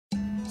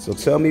So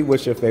tell me,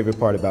 what's your favorite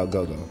part about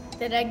GOGO?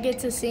 That I get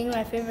to sing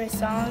my favorite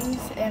songs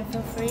and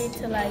feel free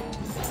to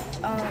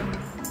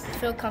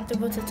feel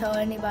comfortable to tell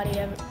anybody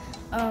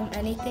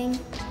anything.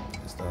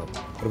 That's dope.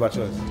 What about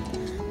yours?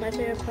 My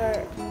favorite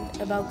part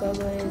about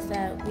GOGO is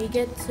that we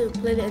get to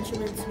play the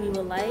instruments we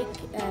would like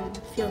and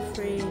feel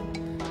free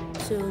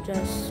to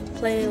just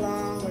play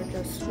along or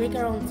just make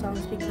our own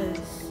songs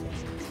because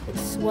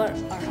it's what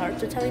our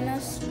hearts are telling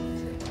us.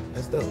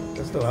 That's dope.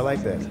 That's dope. I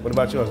like that. What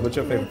about yours? What's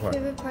your favorite part? My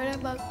favorite part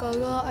about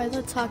GOGO are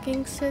the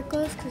talking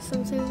circles because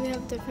sometimes we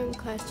have different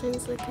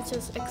questions. We could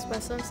just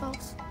express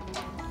ourselves.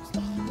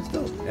 That's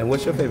dope. And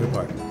what's your favorite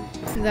part?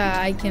 That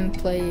I can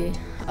play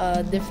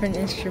different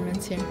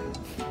instruments here.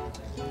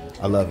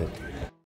 I love it.